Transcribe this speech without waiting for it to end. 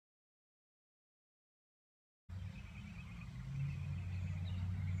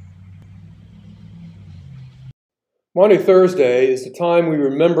Maundy Thursday is the time we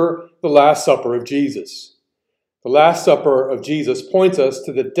remember the Last Supper of Jesus. The Last Supper of Jesus points us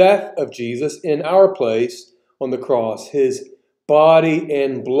to the death of Jesus in our place on the cross, his body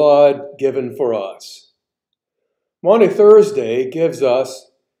and blood given for us. Maundy Thursday gives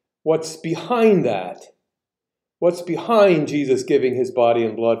us what's behind that. What's behind Jesus giving his body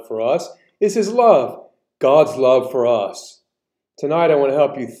and blood for us is his love, God's love for us. Tonight I want to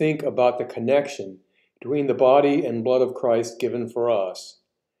help you think about the connection between the body and blood of Christ given for us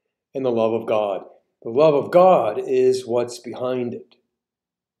and the love of God. The love of God is what's behind it.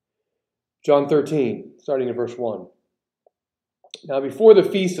 John 13, starting in verse 1. Now before the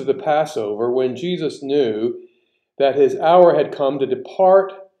feast of the Passover, when Jesus knew that his hour had come to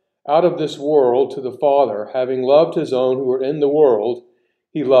depart out of this world to the Father, having loved his own who were in the world,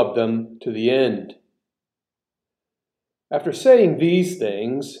 he loved them to the end. After saying these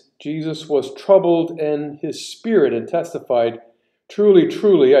things, Jesus was troubled in his spirit and testified, "Truly,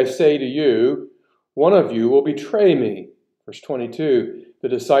 truly, I say to you, one of you will betray me." Verse 22, the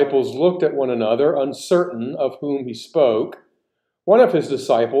disciples looked at one another, uncertain of whom he spoke. One of his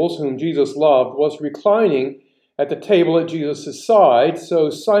disciples, whom Jesus loved, was reclining at the table at Jesus' side,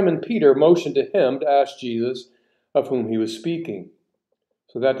 so Simon Peter motioned to him to ask Jesus of whom he was speaking.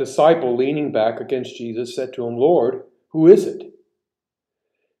 So that disciple, leaning back against Jesus, said to him, "Lord, who is it?"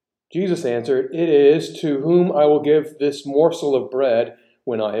 Jesus answered, "It is to whom I will give this morsel of bread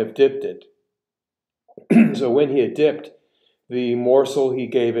when I have dipped it." So when he had dipped the morsel, he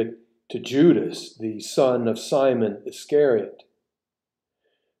gave it to Judas, the son of Simon Iscariot.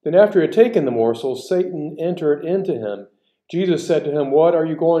 Then after he had taken the morsel, Satan entered into him. Jesus said to him, "What are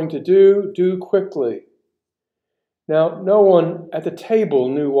you going to do? Do quickly." Now no one at the table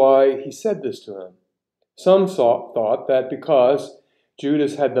knew why he said this to him. Some thought that because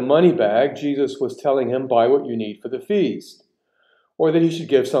Judas had the money bag, Jesus was telling him, "Buy what you need for the feast," or that he should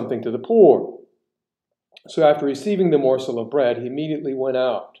give something to the poor. So after receiving the morsel of bread, he immediately went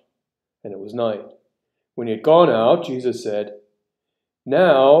out, and it was night. When he had gone out, Jesus said,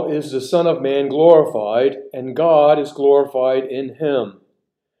 "Now is the Son of Man glorified, and God is glorified in him.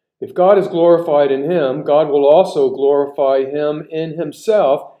 If God is glorified in him, God will also glorify him in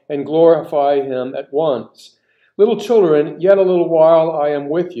himself and glorify him at once. Little children, yet a little while I am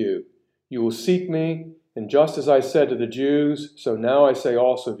with you. You will seek me, and just as I said to the Jews, so now I say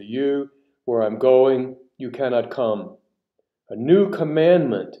also to you, where I'm going, you cannot come. A new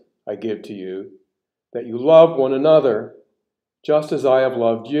commandment I give to you, that you love one another. Just as I have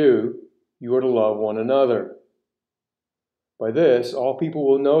loved you, you are to love one another. By this, all people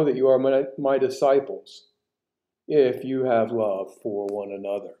will know that you are my disciples, if you have love for one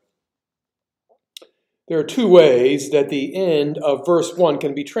another." There are two ways that the end of verse 1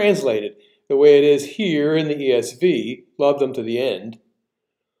 can be translated. The way it is here in the ESV, love them to the end.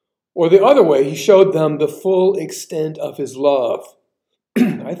 Or the other way, he showed them the full extent of his love.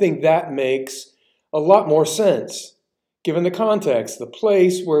 I think that makes a lot more sense. Given the context, the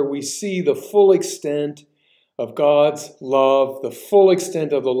place where we see the full extent of God's love, the full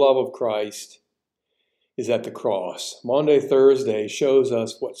extent of the love of Christ, is at the cross. Maundy Thursday shows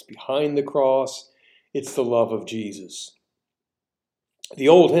us what's behind the cross. It's the love of Jesus. The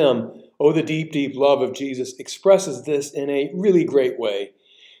old hymn, "Oh, the Deep, Deep Love of Jesus," expresses this in a really great way.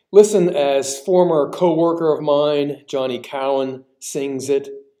 Listen as former co-worker of mine, Johnny Cowan, sings it.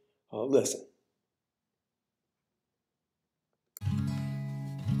 Listen.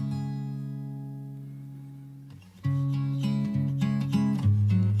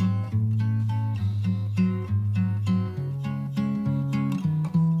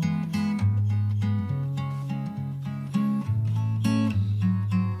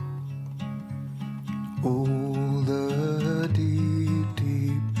 Oh, the deep,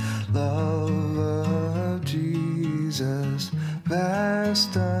 deep love of Jesus,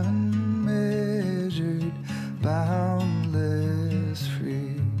 vast, unmeasured, boundless,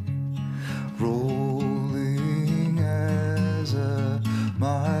 free, rolling as a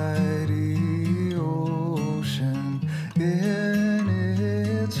mighty ocean in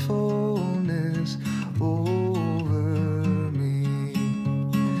its fullness over me.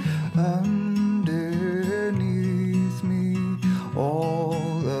 Underneath me, all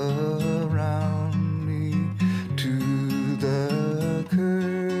around me, to the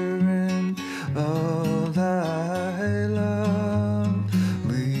current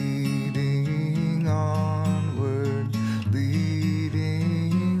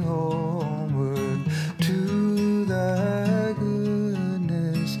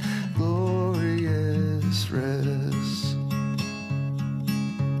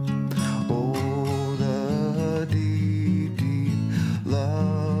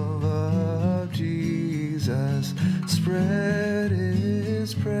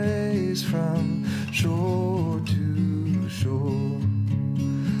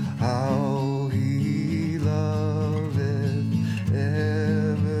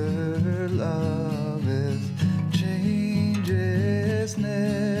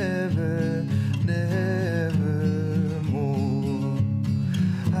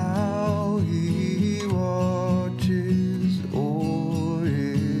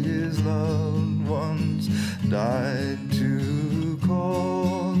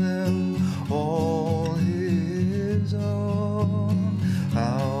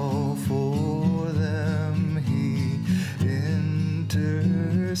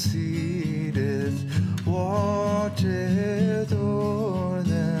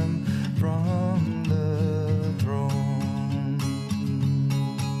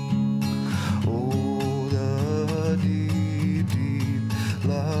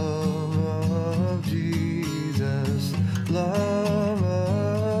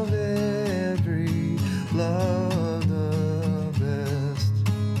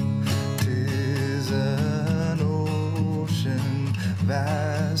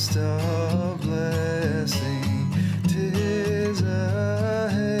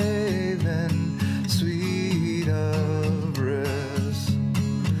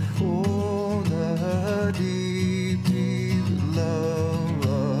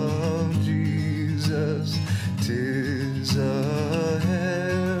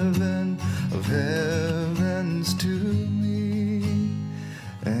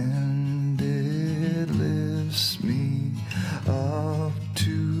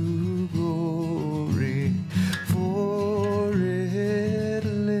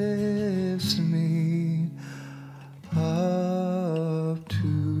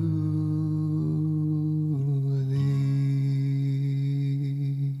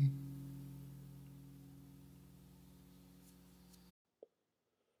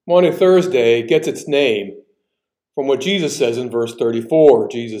Maundy Thursday gets its name from what Jesus says in verse 34.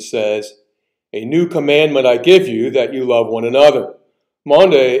 Jesus says, "A new commandment I give you, that you love one another."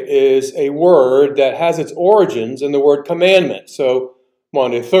 Maundy is a word that has its origins in the word commandment. So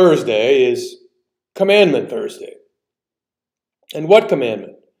Maundy Thursday is Commandment Thursday. And what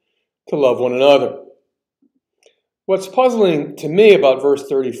commandment? To love one another. What's puzzling to me about verse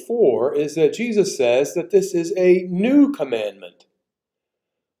 34 is that Jesus says that this is a new commandment.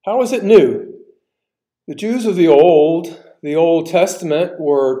 How is it new? The Jews of the Old Testament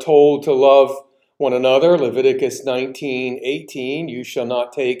were told to love one another. Leviticus 19:18, "You shall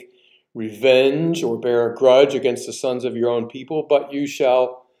not take revenge or bear a grudge against the sons of your own people, but you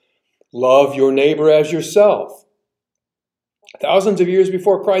shall love your neighbor as yourself." Thousands of years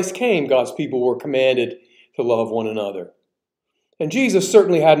before Christ came, God's people were commanded to love one another. And Jesus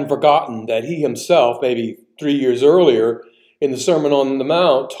certainly hadn't forgotten that he himself, maybe 3 years earlier, in the Sermon on the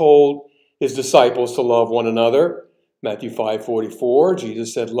Mount, told his disciples to love one another. Matthew 5:44,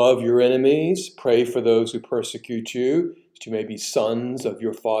 Jesus said, "Love your enemies, pray for those who persecute you, that you may be sons of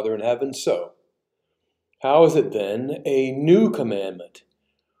your Father in heaven." So, how is it then a new commandment?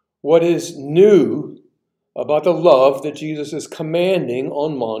 What is new about the love that Jesus is commanding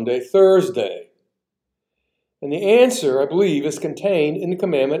on Maundy Thursday? And the answer, I believe, is contained in the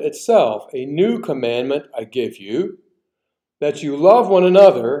commandment itself. "A new commandment I give you, that you love one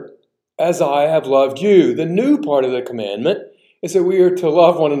another as I have loved you." The new part of the commandment is that we are to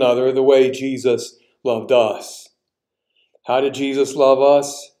love one another the way Jesus loved us. How did Jesus love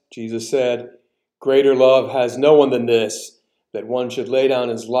us? Jesus said, "Greater love has no one than this, that one should lay down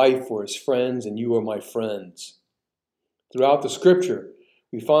his life for his friends, and you are my friends." Throughout the scripture,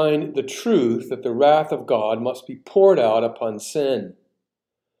 we find the truth that the wrath of God must be poured out upon sin.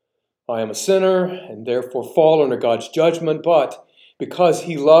 I am a sinner and therefore fall under God's judgment, but because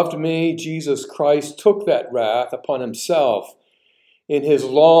he loved me, Jesus Christ took that wrath upon himself. In his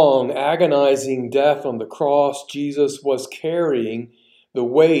long, agonizing death on the cross, Jesus was carrying the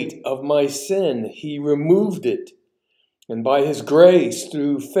weight of my sin. He removed it. And by his grace,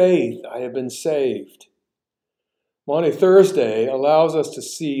 through faith, I have been saved. Maundy Thursday allows us to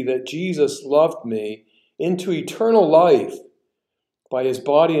see that Jesus loved me into eternal life by his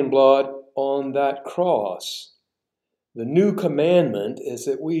body and blood on that cross. The new commandment is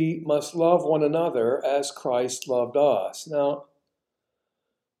that we must love one another as Christ loved us. Now,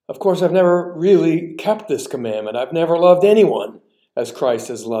 of course, I've never really kept this commandment. I've never loved anyone as Christ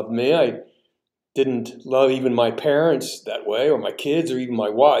has loved me. I didn't love even my parents that way, or my kids, or even my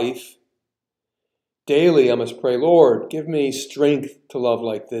wife. Daily, I must pray, "Lord, give me strength to love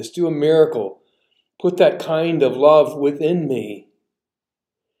like this. Do a miracle. Put that kind of love within me."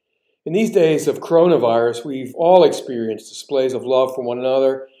 In these days of coronavirus, we've all experienced displays of love for one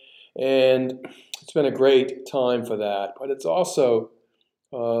another, and it's been a great time for that. But it's also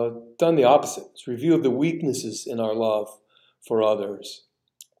done the opposite. It's revealed the weaknesses in our love for others.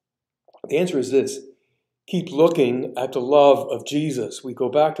 The answer is this: keep looking at the love of Jesus. We go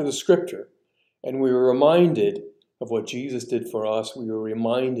back to the scripture, and we were reminded of what Jesus did for us. We were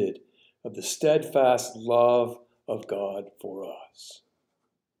reminded of the steadfast love of God for us.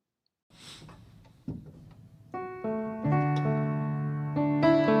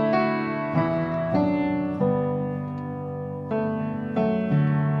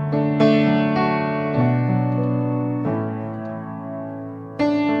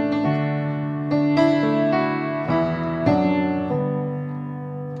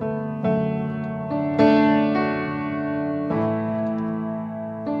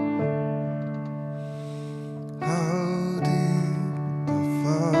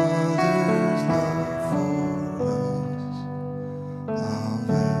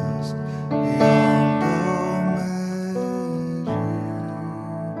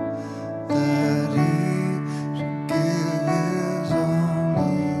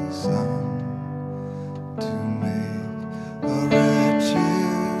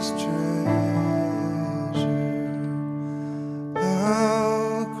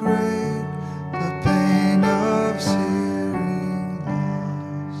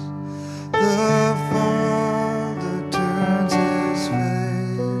 The Father turns his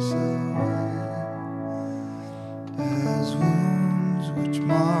face away.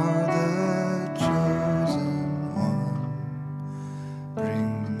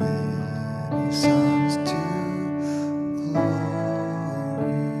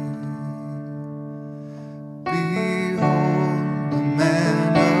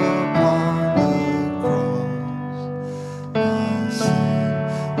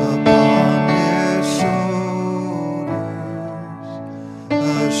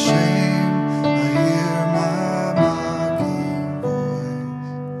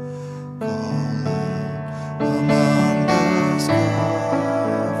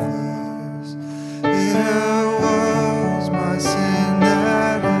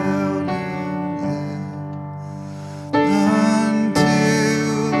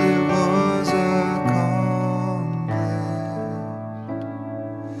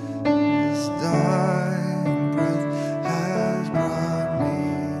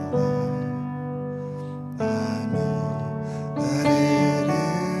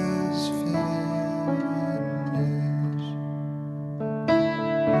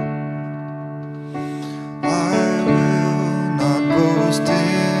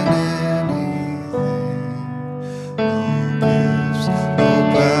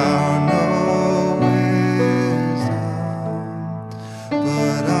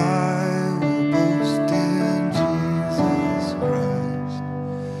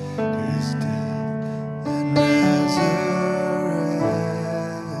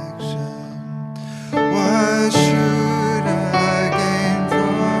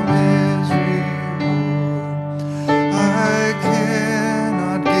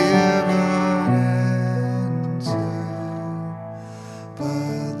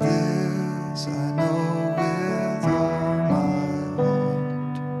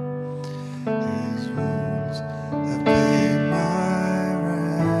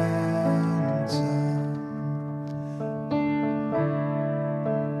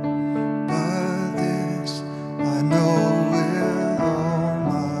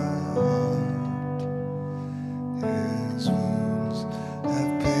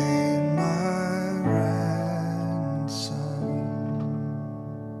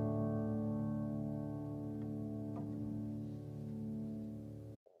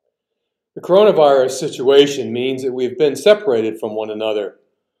 coronavirus situation means that we've been separated from one another.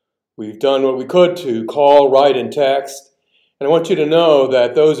 We've done what we could to call, write, and text. And I want you to know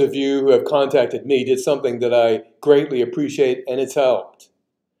that those of you who have contacted me did something that I greatly appreciate, and it's helped.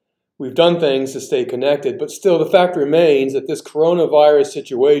 We've done things to stay connected, but still the fact remains that this coronavirus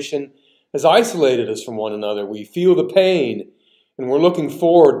situation has isolated us from one another. We feel the pain, and we're looking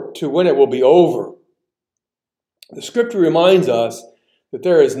forward to when it will be over. The scripture reminds us that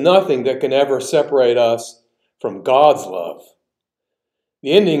there is nothing that can ever separate us from God's love.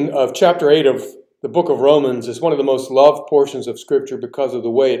 The ending of chapter 8 of the book of Romans is one of the most loved portions of scripture because of the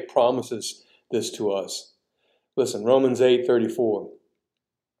way it promises this to us. Listen, Romans 8:34.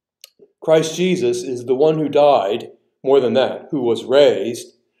 Christ Jesus is the one who died, more than that, who was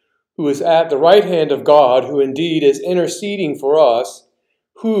raised, who is at the right hand of God, who indeed is interceding for us.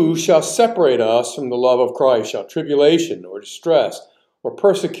 Who shall separate us from the love of Christ? Shall tribulation or distress or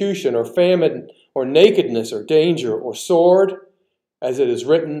persecution or famine or nakedness or danger or sword? As it is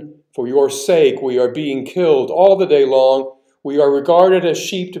written, for your sake we are being killed all the day long. We are regarded as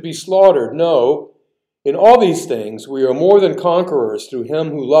sheep to be slaughtered. No, in all these things we are more than conquerors through him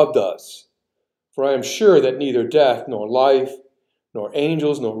who loved us. For I am sure that neither death nor life, nor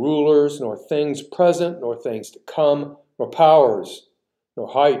angels, nor rulers, nor things present, nor things to come, nor powers, nor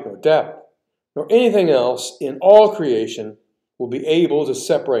height, nor depth, nor anything else in all creation will be able to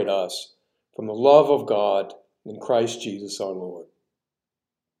separate us from the love of God in Christ Jesus our Lord.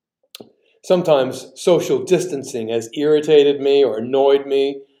 Sometimes social distancing has irritated me or annoyed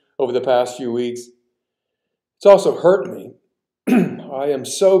me over the past few weeks. It's also hurt me. I am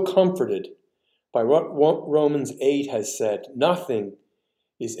so comforted by what Romans 8 has said. Nothing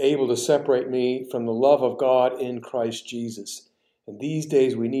is able to separate me from the love of God in Christ Jesus. And these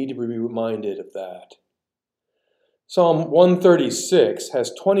days we need to be reminded of that. Psalm 136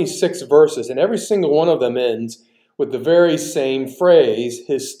 has 26 verses, and every single one of them ends with the very same phrase,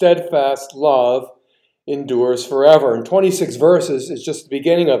 his steadfast love endures forever. And 26 verses is just the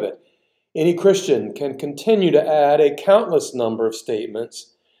beginning of it. Any Christian can continue to add a countless number of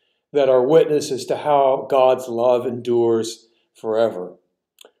statements that are witnesses to how God's love endures forever.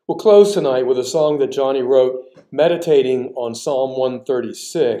 We'll close tonight with a song that Johnny wrote meditating on Psalm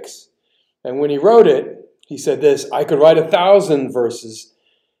 136. And when he wrote it, he said this, I could write 1,000 verses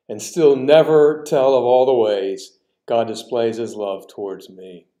and still never tell of all the ways God displays his love towards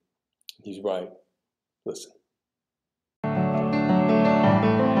me. He's right. Listen.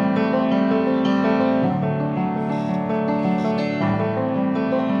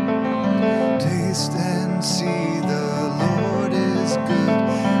 Taste and see the Lord is good.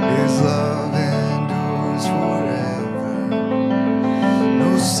 His love endures forever.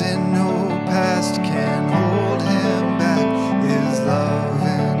 No sin, no past can hold him back. His love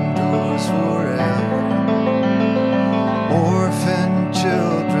endures forever. Orphan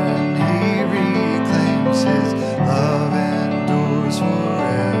children he reclaims. His love endures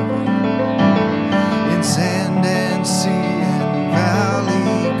forever. In sand and sea and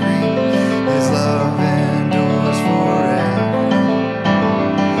valley green, his love endures forever.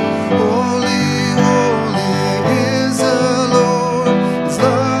 Holy, holy is the Lord, his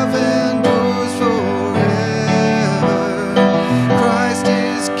love endures forever. Christ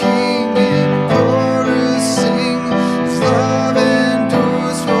is King in chorus sing, his love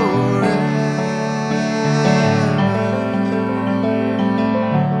endures forever.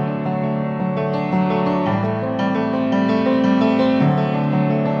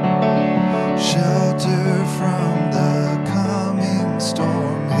 Shelter from the coming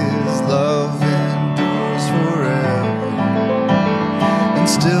storm, his love endures forever. And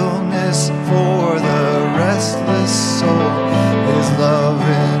stillness for the restless soul, his love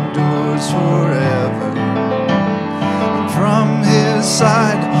endures forever. And from his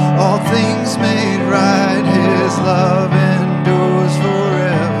side all things made right, his love